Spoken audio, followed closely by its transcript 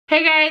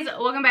Hey guys,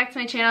 welcome back to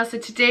my channel. So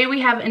today we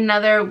have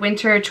another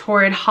winter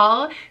Torrid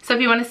haul. So if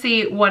you want to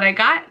see what I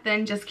got,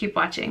 then just keep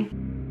watching.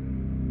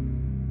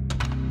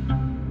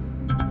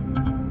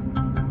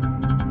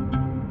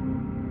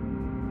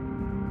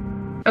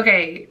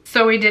 Okay,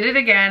 so we did it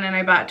again and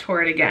I bought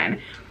Torrid again.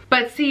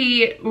 But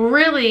see,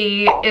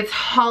 really, it's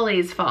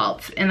Holly's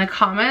fault. In the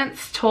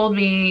comments told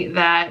me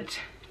that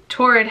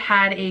Torrid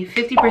had a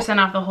 50%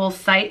 off the whole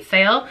site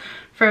sale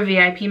for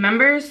VIP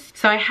members,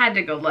 so I had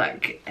to go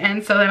look,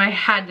 and so then I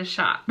had to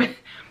shop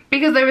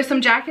because there were some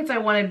jackets I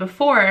wanted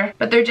before,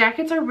 but their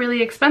jackets are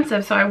really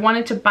expensive, so I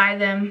wanted to buy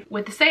them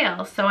with the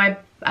sale, so I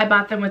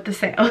bought them with the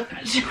sale.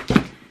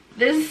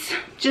 This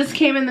just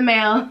came in the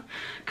mail a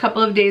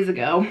couple of days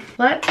ago.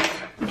 Let's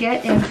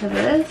get into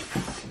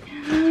this.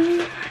 I'm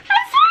so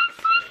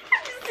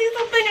excited to see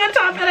something on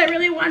top that I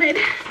really wanted.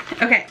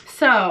 Okay,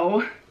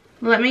 so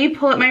let me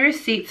pull up my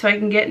receipt so I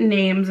can get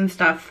names and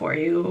stuff for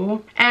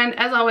you. And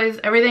as always,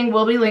 everything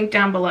will be linked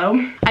down below.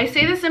 I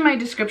say this in my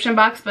description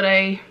box, but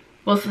I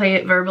will say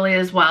it verbally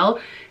as well.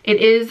 It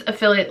is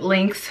affiliate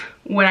links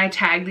when I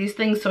tag these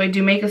things, so I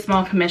do make a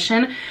small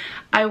commission.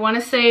 I want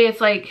to say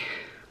it's like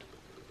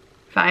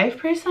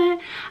 5%.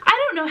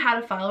 I don't know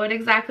how to follow it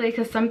exactly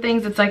because some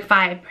things it's like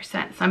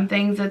 5%, some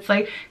things it's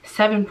like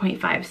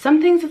 7.5,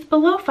 some things it's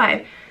below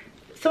 5.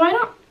 So I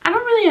don't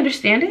really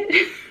understand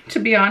it, to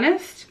be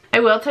honest. I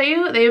will tell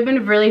you, they have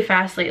been really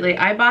fast lately.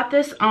 I bought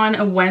this on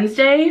a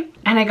Wednesday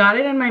and I got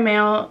it in my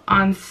mail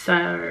on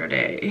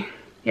Saturday.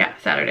 Yeah,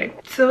 Saturday.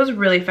 So it was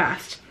really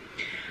fast.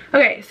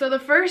 Okay, so the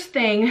first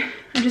thing,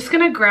 I'm just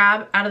gonna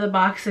grab out of the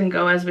box and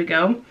go as we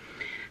go.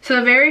 So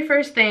the very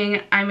first thing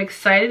I'm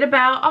excited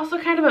about, also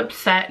kind of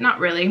upset, not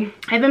really.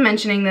 I've been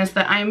mentioning this,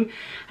 that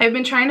I've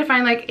been trying to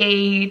find like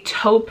a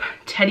taupe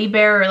teddy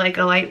bear or like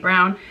a light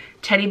brown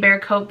teddy bear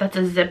coat that's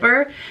a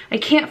zipper. I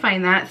can't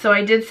find that, so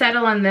I did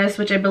settle on this,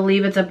 which I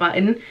believe it's a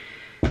button.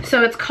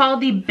 So it's called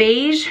the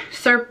Beige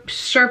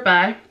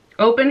Sherpa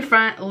Open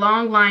Front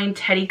Long Line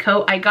Teddy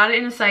Coat. I got it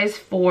in a size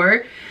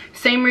 4.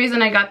 Same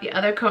reason I got the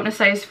other coat in a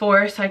size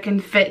 4, so I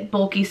can fit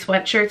bulky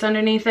sweatshirts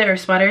underneath it, or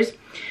sweaters.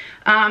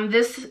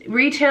 This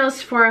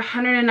retails for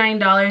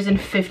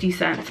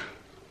 $109.50,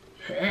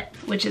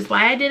 which is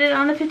why I did it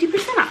on the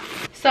 50%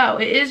 off. So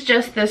it is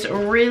just this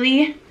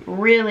really,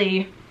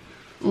 really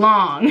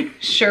long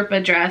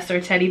Sherpa dress or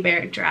teddy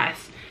bear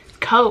dress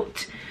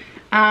coat.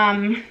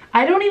 I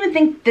don't even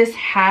think this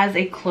has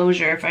a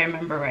closure, if I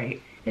remember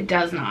right. It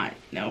does not,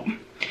 no.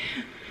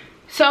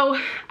 So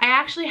I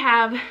actually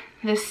have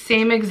this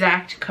same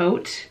exact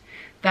coat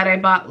that I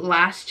bought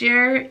last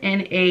year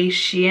in a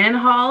Shein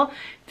haul.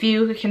 If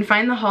you can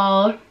find the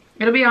haul,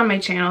 it'll be on my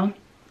channel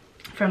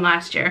from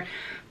last year.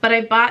 But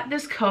I bought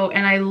this coat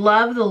and I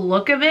love the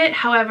look of it.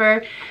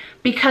 However,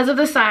 because of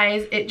the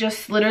size, it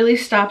just literally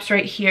stops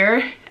right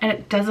here and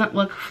it doesn't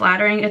look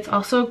flattering. It's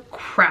also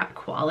crap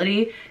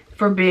quality,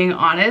 for being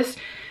honest.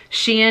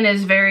 Shein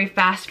is very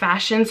fast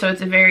fashion, so it's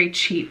a very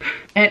cheap.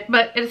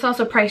 But it's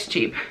also price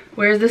cheap,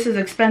 whereas this is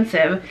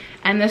expensive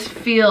and this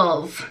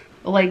feels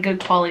like good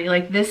quality.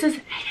 Like, this is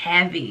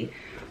heavy.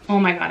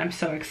 Oh my god, I'm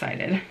so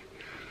excited.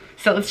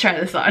 So let's try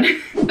this on.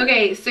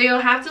 Okay, so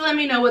you'll have to let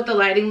me know what the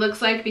lighting looks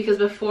like, because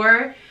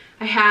before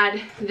I had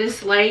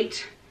this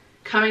light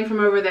coming from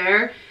over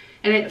there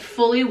and it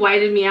fully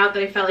whited me out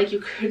that I felt like you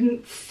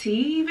couldn't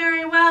see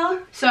very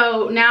well.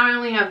 So now I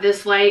only have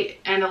this light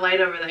and a light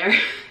over there.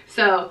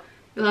 So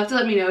you'll have to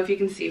let me know if you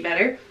can see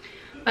better.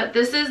 But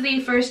this is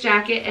the first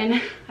jacket,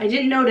 and I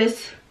didn't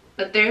notice,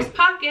 but there's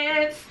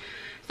pockets.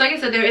 So like I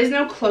said, there is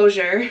no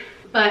closure,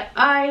 but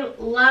I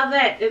love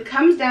it. It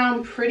comes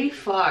down pretty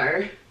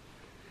far,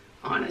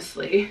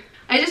 honestly.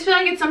 I just feel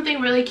like it's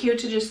something really cute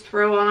to just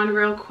throw on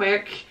real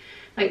quick.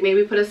 Like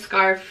maybe put a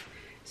scarf,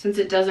 since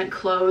it doesn't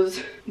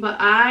close. But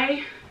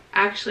I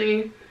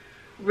actually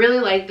really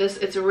like this.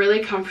 It's really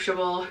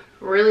comfortable,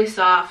 really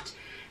soft,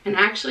 and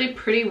actually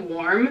pretty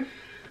warm.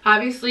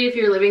 Obviously, if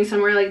you're living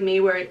somewhere like me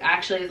where it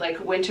actually is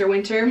like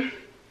winter,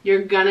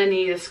 you're gonna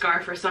need a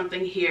scarf or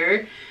something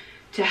here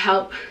to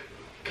help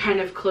kind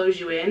of close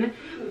you in.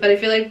 But I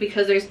feel like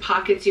because there's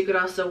pockets, you could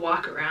also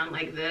walk around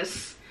like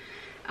this.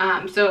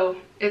 So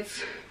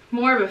it's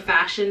more of a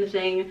fashion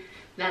thing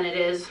than it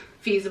is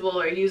feasible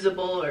or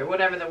usable, or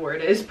whatever the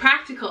word is.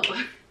 Practical,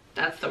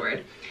 that's the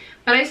word.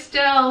 But I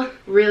still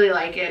really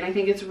like it, and I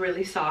think it's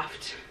really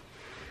soft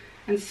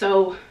and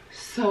so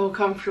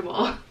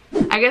comfortable.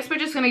 I guess we're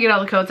just gonna get all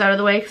the coats out of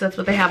the way because that's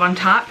what they have on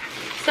top.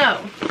 So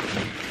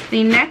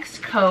the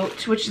next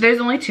coat, which there's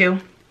only 2.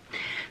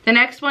 The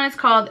next one is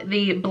called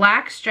the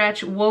Black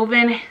Stretch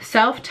Woven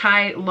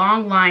Self-Tie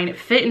Long Line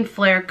Fit and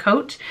Flare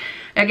Coat.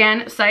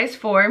 Again, size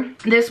 4.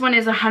 This one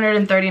is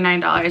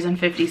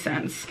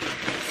 $139.50.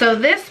 So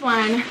this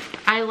one,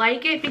 I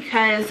like it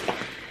because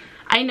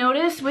I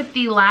noticed with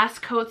the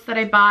last coats that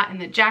I bought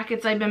and the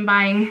jackets I've been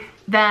buying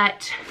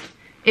that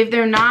if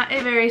they're not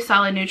a very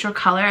solid neutral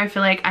color, I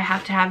feel like I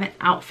have to have an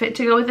outfit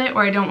to go with it,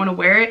 or I don't want to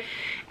wear it.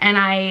 And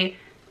I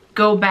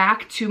go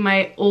back to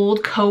my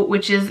old coat,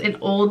 which is an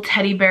old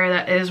teddy bear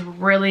that is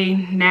really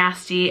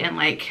nasty and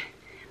like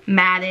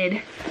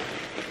matted.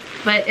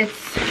 but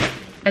it's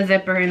a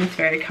zipper and it's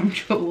very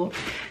comfortable.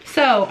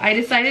 So I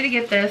decided to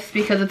get this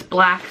because it's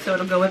black, so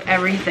it'll go with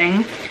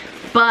everything.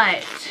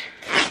 But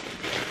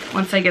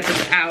once I get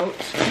this out,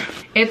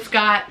 it's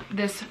got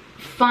this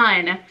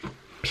fun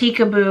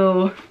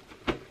peekaboo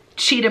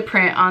cheetah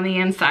print on the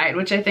inside,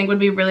 which I think would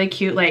be really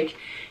cute. Like,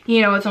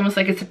 you know, it's almost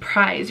like a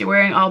surprise. You're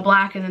wearing all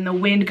black and then the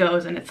wind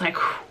goes and it's like,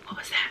 what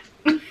was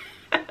that?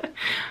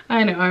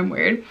 I know, I'm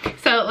weird.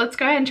 So let's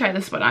go ahead and try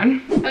this one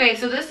on. Okay,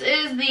 so this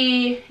is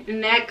the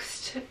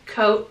next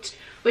coat,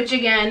 which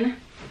again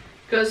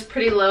goes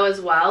pretty low as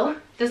well.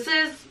 This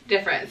is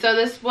different. So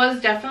this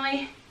was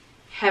definitely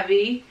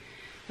heavy.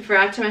 I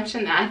forgot to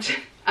mention that.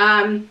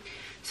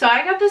 So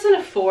I got this in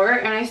a 4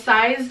 and I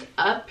sized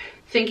up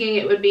thinking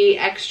it would be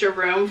extra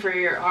room for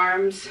your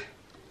arms.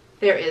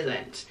 There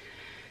isn't.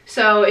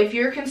 So if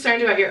you're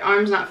concerned about your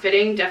arms not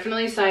fitting,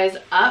 definitely size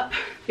up,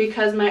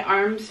 because my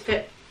arms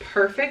fit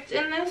perfect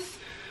in this,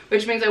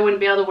 which means I wouldn't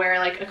be able to wear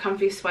like a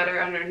comfy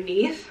sweater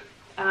underneath.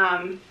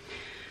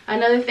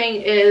 Another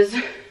thing is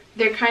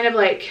they're kind of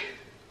like,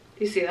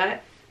 do you see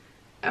that?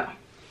 Oh.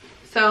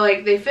 So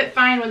like they fit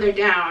fine when they're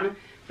down,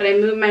 but I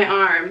moved my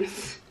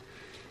arms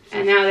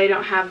and now they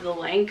don't have the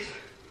length.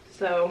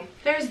 So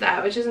there's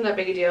that, which isn't that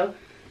big a deal.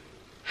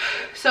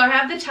 So I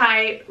have the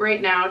tie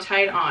right now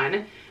tied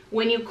on.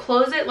 When you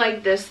close it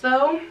like this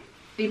though,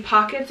 the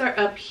pockets are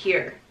up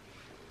here,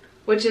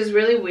 which is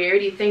really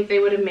weird. You'd think they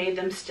would have made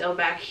them still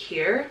back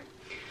here,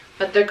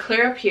 but they're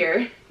clear up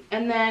here.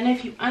 And then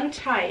if you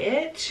untie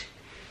it,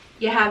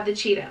 you have the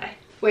cheetah,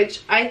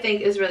 which I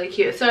think is really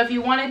cute. So if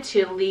you wanted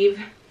to leave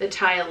the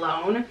tie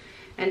alone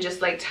and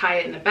just like tie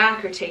it in the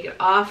back or take it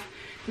off,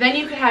 then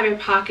you could have your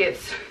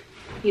pockets,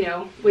 you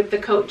know, with the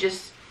coat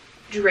just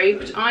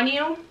draped on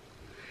you.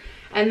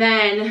 And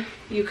then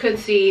you could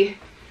see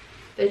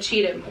the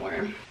cheetah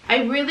more.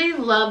 I really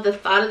love the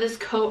thought of this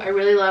coat. I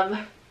really love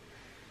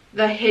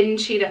the hidden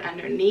cheetah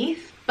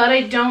underneath, but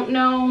I don't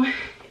know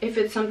if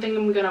it's something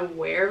I'm gonna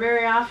wear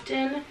very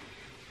often,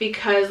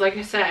 because like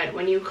I said,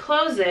 when you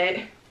close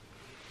it,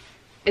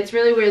 it's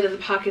really weird that the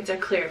pockets are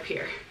clear up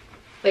here.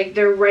 Like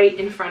they're right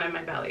in front of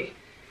my belly.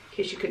 In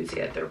case you couldn't see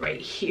it, they're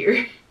right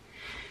here.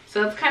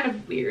 So that's kind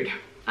of weird.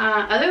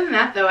 Other than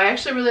that though, I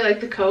actually really like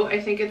the coat. I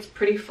think it's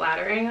pretty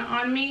flattering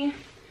on me.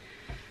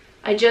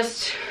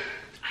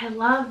 I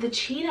love the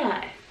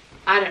cheetah.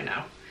 I don't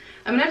know.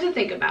 I'm gonna have to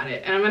think about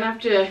it, and I'm gonna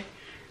have to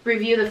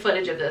review the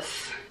footage of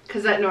this,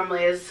 because that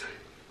normally is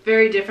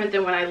very different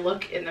than when I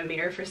look in the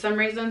mirror for some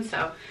reason.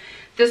 So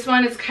this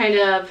one is kind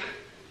of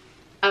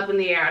up in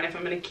the air on if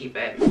I'm gonna keep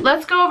it.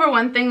 Let's go over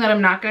one thing that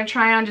I'm not gonna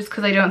try on just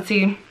because I don't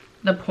see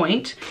the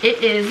point.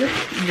 It is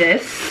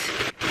this.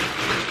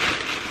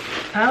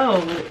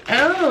 Oh.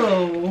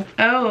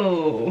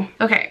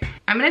 Okay,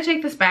 I'm gonna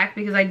take this back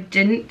because I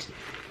didn't,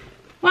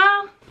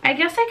 well, I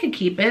guess I could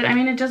keep it. I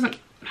mean, it doesn't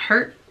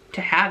hurt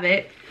to have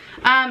it.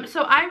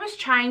 So I was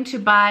trying to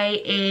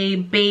buy a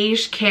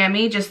beige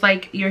cami, just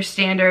like your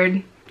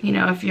standard, you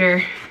know, if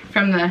you're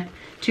from the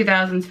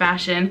 2000s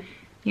fashion,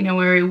 you know,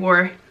 where we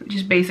wore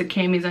just basic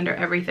camis under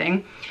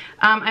everything.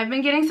 I've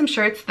been getting some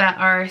shirts that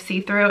are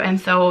see-through, and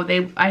so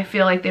I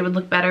feel like they would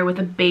look better with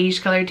a beige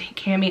colored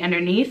cami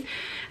underneath.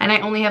 And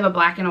I only have a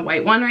black and a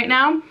white one right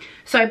now.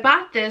 So I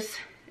bought this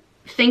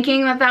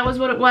thinking that that was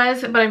what it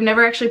was, but I've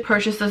never actually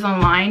purchased this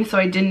online, so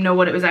I didn't know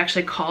what it was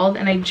actually called.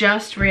 And I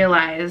just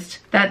realized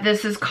that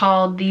this is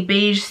called the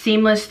Beige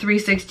Seamless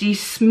 360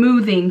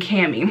 Smoothing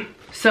Cami.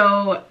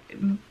 So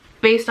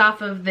based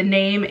off of the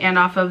name and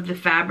off of the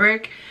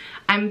fabric,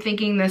 I'm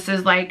thinking this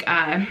is like,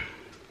 why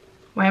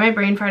am I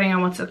brain farting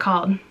on what's it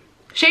called?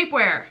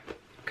 Shapewear.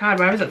 God,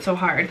 why was it so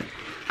hard?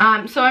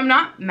 So I'm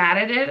not mad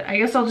at it. I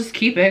guess I'll just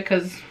keep it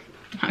because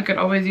I could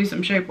always use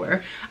some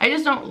shapewear. I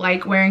just don't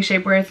like wearing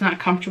shapewear. It's not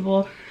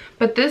comfortable.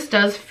 But this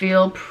does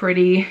feel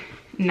pretty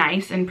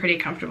nice and pretty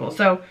comfortable.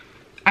 So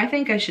I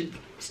think I should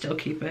still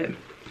keep it.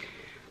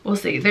 We'll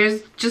see.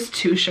 There's just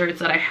 2 shirts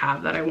that I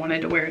have that I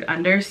wanted to wear it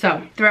under.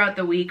 So throughout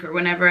the week or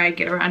whenever I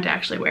get around to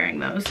actually wearing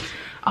those,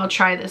 I'll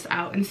try this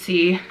out and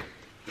see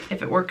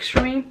if it works for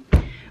me.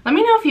 Let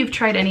me know if you've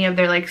tried any of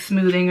their like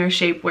smoothing or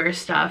shapewear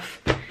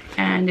stuff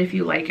and if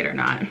you like it or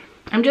not.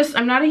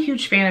 I'm not a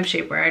huge fan of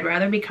shapewear. I'd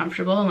rather be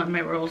comfortable and let my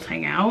rolls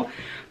hang out.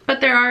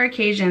 But there are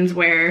occasions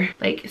where,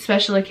 like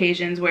special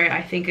occasions where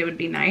I think it would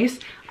be nice.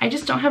 I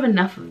just don't have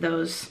enough of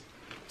those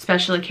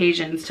special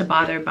occasions to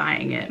bother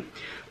buying it.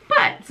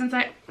 But since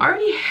I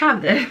already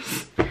have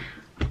this,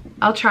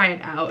 I'll try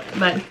it out.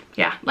 But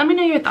yeah, let me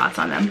know your thoughts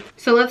on them.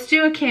 So let's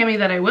do a cami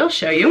that I will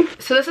show you.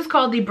 So this is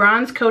called the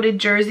Bronze Coated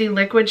Jersey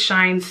Liquid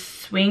Shine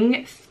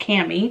Swing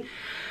Cami.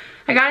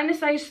 I got in a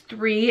size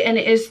 3 and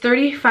it is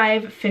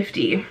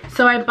 $35.50.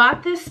 So I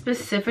bought this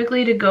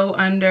specifically to go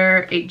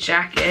under a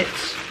jacket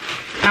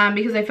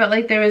because I felt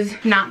like there was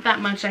not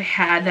that much I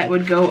had that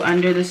would go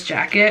under this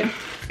jacket.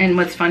 And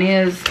what's funny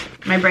is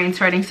my brain's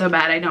farting so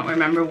bad I don't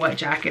remember what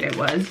jacket it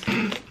was.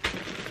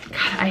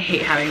 God, I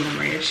hate having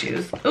memory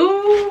issues.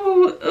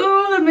 Ooh,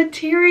 the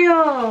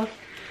material.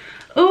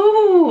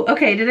 Ooh,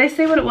 okay, did I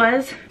say what it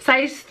was?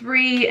 Size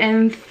 3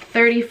 and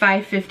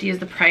 $35.50 is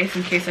the price,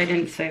 in case I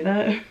didn't say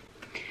that.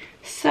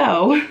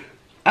 So,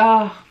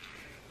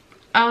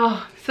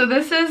 so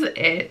this is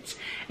it.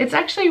 It's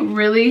actually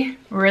really,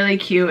 really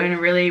cute and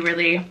really,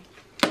 really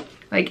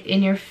like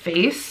in your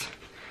face.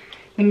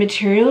 The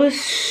material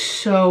is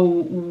so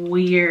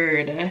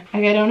weird. Like,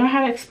 I don't know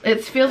how to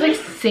it feels like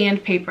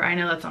sandpaper. I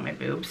know that's on my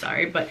boob,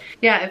 sorry, but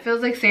yeah, it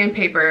feels like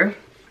sandpaper,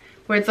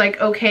 where it's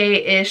like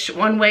okay-ish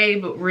one way,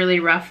 but really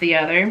rough the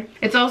other.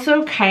 It's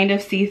also kind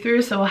of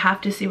see-through, so we'll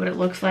have to see what it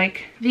looks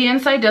like. The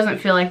inside doesn't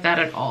feel like that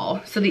at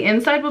all. So the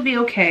inside will be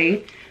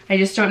okay. I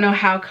just don't know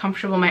how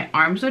comfortable my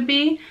arms would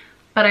be,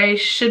 but I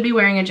should be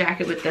wearing a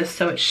jacket with this,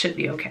 so it should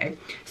be okay.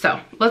 So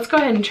let's go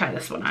ahead and try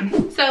this one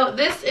on. So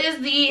this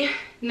is the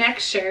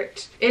next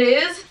shirt. It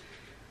is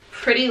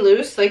pretty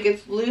loose, like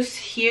it's loose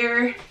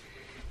here,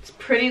 it's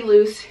pretty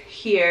loose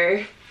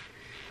here.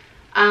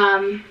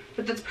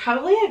 But that's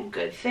probably a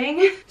good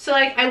thing. So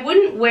like I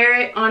wouldn't wear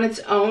it on its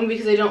own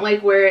because I don't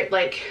like wear it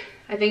like,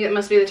 I think it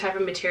must be the type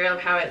of material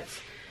of how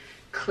it's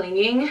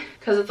clinging,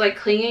 because it's like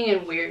clinging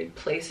in weird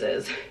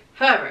places.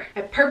 However,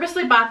 I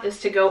purposely bought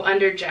this to go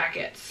under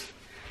jackets.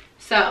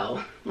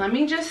 So let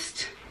me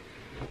just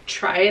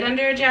try it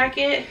under a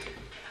jacket.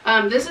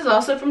 This is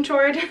also from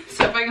Torrid,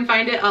 so if I can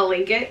find it, I'll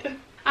link it.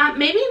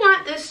 Maybe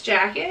not this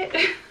jacket.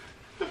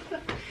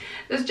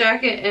 This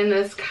jacket and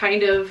this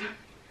kind of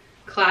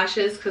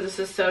clashes because this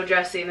is so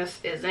dressy and this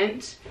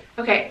isn't.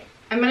 Okay,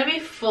 I'm gonna be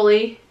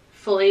fully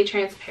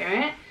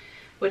transparent,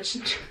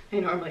 which I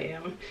normally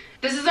am.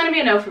 This is gonna be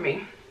a no for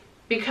me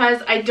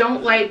because I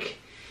don't like,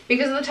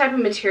 because of the type of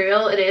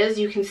material it is,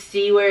 you can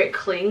see where it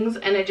clings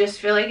and I just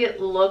feel like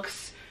it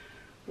looks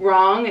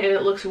wrong and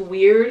it looks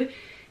weird.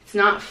 It's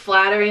not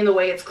flattering the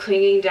way it's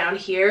clinging down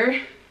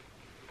here.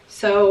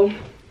 So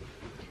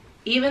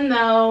even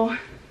though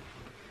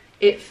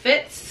it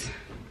fits,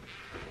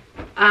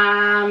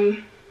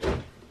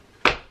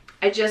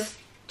 I just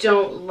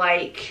don't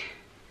like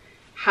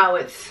how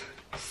it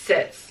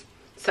sits.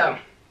 So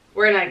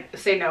we're gonna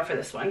say no for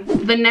this one.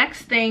 The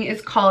next thing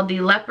is called the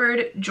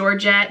Leopard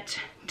Georgette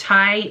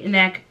Tie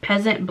Neck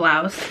Peasant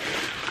Blouse.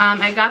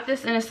 I got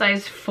this in a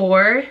size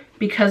 4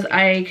 because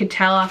I could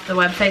tell off the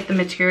website the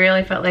material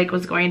I felt like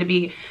was going to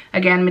be,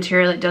 again,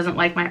 material that doesn't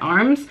like my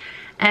arms.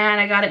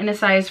 And I got it in a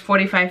size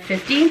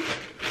 45-50.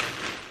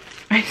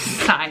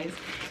 Size.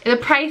 The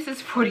price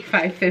is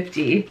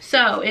 $45.50.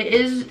 So it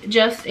is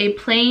just a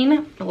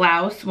plain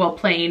blouse. Well,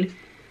 plain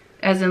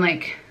as in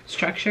like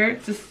structure.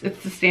 It's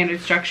the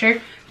standard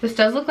structure. This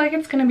does look like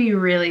it's gonna be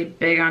really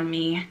big on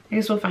me. I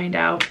guess we'll find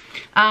out.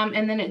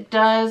 And then it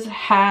does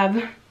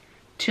have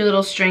 2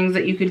 little strings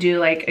that you could do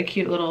like a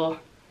cute little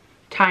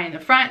tie in the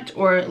front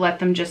or let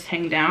them just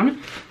hang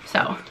down.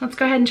 So let's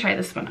go ahead and try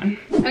this one on.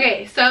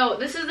 Okay, so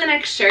this is the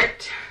next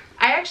shirt.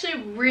 I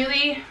actually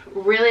really,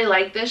 really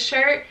like this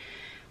shirt.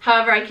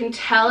 However, I can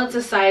tell it's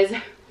a size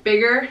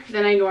bigger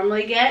than I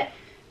normally get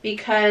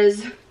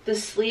because the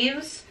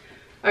sleeves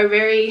are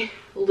very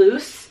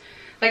loose.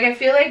 Like I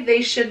feel like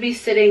they should be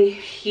sitting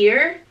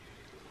here.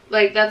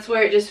 Like that's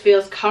where it just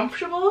feels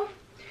comfortable.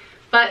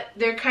 But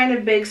they're kind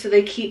of big, so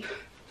they keep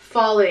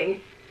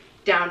falling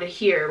down to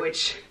here,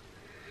 which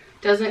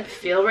doesn't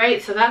feel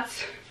right. So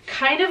that's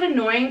kind of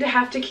annoying to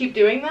have to keep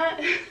doing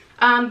that.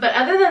 But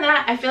other than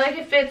that, I feel like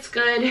it fits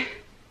good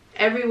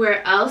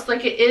everywhere else.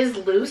 Like it is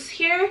loose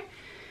here,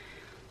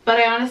 but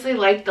I honestly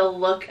like the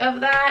look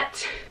of that.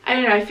 I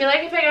don't know, I feel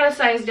like if I got a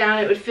size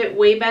down, it would fit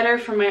way better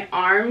for my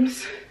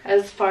arms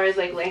as far as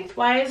like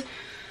lengthwise.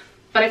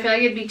 But I feel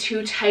like it'd be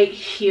too tight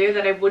here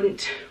that I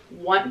wouldn't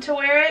want to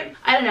wear it.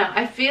 I don't know,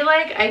 I feel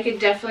like I could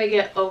definitely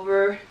get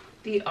over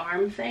the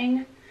arm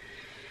thing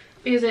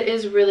because it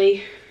is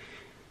really,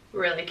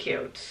 really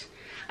cute.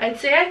 I'd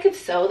say I could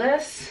sew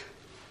this.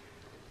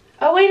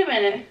 Oh, wait a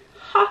minute.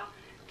 Ha!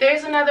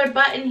 There's another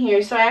button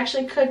here, so I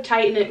actually could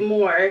tighten it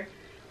more,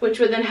 which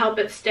would then help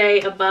it stay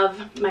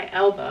above my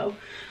elbow.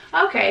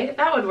 Okay,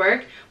 that would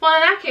work. Well,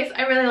 in that case,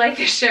 I really like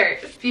this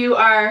shirt. If you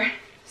are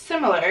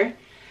similar,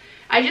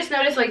 I just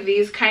noticed like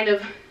these kind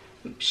of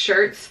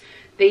shirts,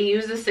 they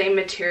use the same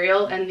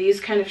material, and these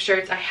kind of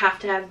shirts I have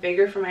to have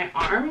bigger for my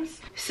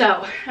arms.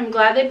 So I'm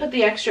glad they put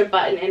the extra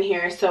button in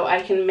here so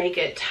I can make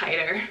it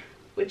tighter,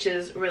 which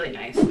is really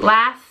nice.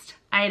 Last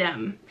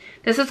item.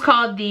 This is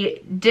called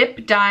the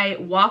Dip Dye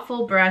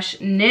Waffle Brush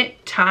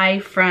Knit Tie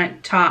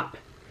Front Top.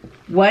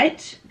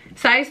 What?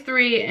 Size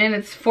 3 and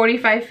it's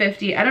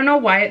 $45.50. I don't know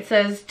why it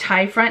says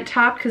tie front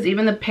top because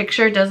even the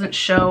picture doesn't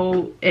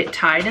show it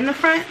tied in the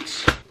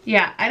front.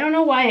 Yeah, I don't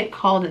know why it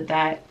called it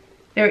that.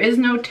 There is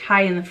no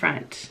tie in the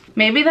front.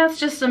 Maybe that's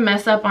just a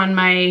mess up on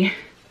my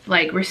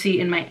like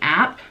receipt in my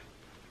app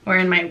or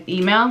in my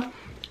email.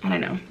 I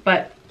don't know,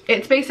 but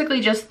it's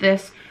basically just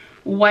this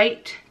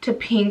white to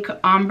pink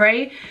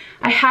ombre.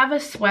 I have a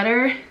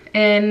sweater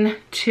in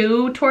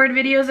 2 Torrid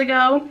videos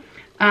ago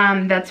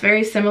that's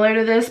very similar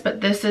to this, but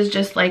this is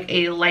just like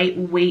a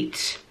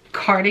lightweight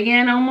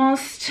cardigan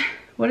almost.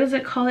 What does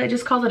it call it? It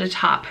just calls it a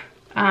top.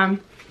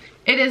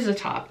 It is a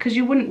top because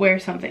you wouldn't wear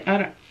something. I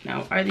don't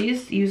know. Are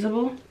these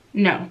usable?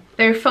 No,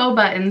 they're faux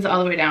buttons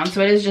all the way down,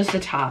 so it is just the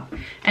top.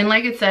 And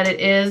like it said, it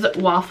is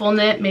waffle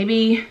knit.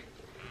 Maybe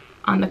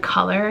on the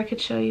color I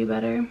could show you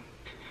better.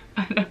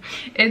 I don't know.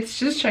 It's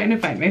just trying to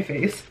find my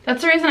face.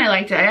 That's the reason I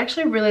liked it. I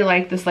actually really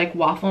like this like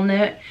waffle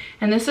knit,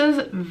 and this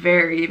is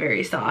very,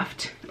 very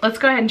soft. Let's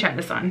go ahead and try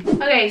this on.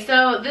 Okay,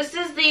 so this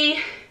is the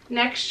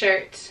next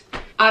shirt.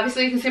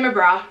 Obviously you can see my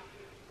bra.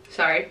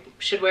 Sorry,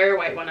 should wear a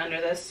white one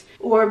under this,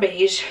 or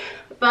beige.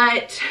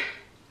 But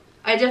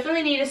I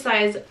definitely need a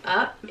size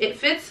up. It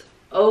fits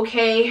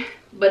okay,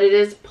 but it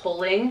is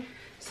pulling.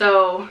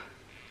 So,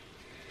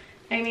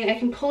 I mean, I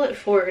can pull it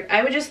forward.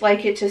 I would just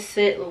like it to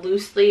sit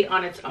loosely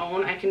on its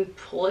own. I can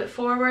pull it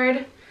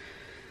forward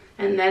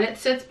and then it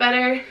sits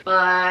better,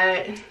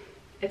 but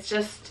it's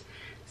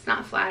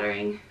not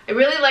flattering. I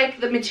really like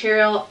the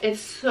material. It's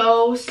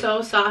so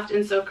soft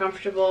and so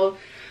comfortable.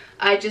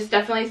 I just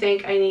definitely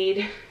think I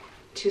need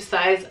to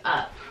size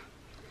up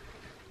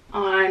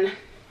on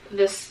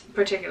this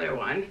particular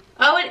one.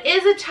 Oh, it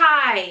is a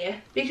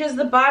tie because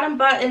the bottom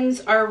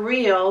buttons are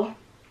real.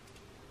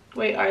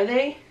 Wait, are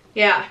they?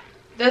 Yeah,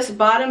 this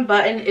bottom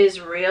button is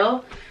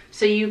real,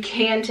 so you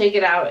can take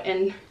it out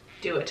and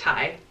do a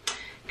tie.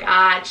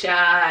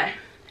 Gotcha.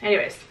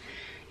 Anyways,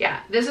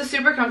 yeah, this is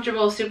super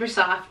comfortable, super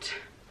soft,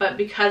 but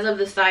because of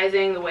the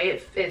sizing, the way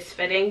it's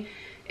fitting,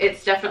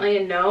 it's definitely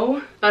a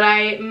no, but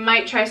I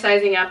might try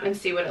sizing up and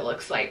see what it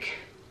looks like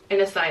in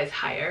a size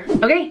higher.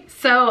 Okay,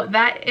 so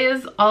that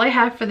is all I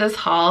have for this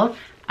haul.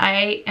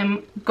 I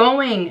am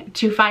going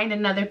to find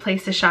another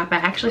place to shop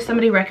at. Actually,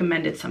 somebody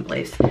recommended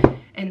someplace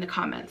in the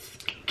comments.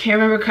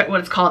 Can't remember what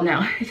it's called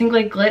now. I think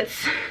like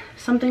Glitz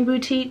something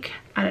boutique.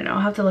 I don't know,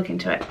 I'll have to look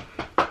into it.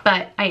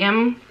 But I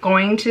am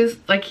going to,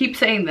 like, keep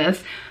saying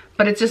this,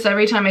 but it's just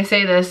every time I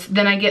say this,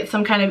 then I get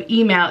some kind of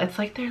email. It's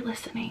like they're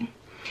listening.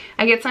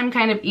 I get some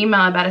kind of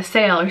email about a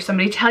sale or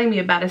somebody telling me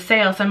about a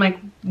sale. So I'm like,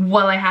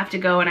 well, I have to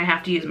go and I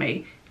have to use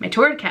my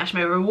Torrid cash,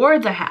 my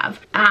rewards I have.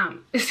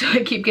 So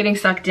I keep getting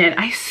sucked in.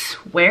 I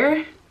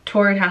swear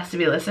Torrid has to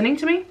be listening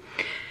to me.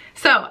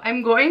 So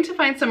I'm going to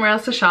find somewhere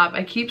else to shop.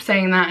 I keep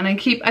saying that, and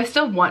I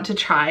still want to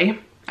try.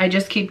 I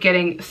just keep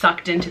getting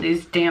sucked into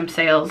these damn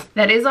sales.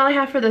 That is all I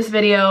have for this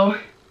video.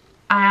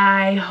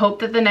 I hope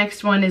that the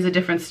next one is a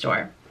different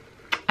store.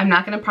 I'm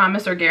not gonna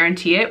promise or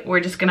guarantee it. We're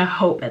just gonna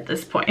hope at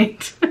this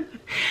point.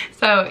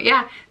 So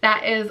yeah,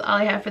 that is all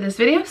I have for this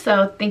video.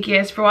 So thank you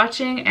guys for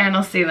watching, and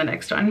I'll see you in the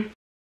next one.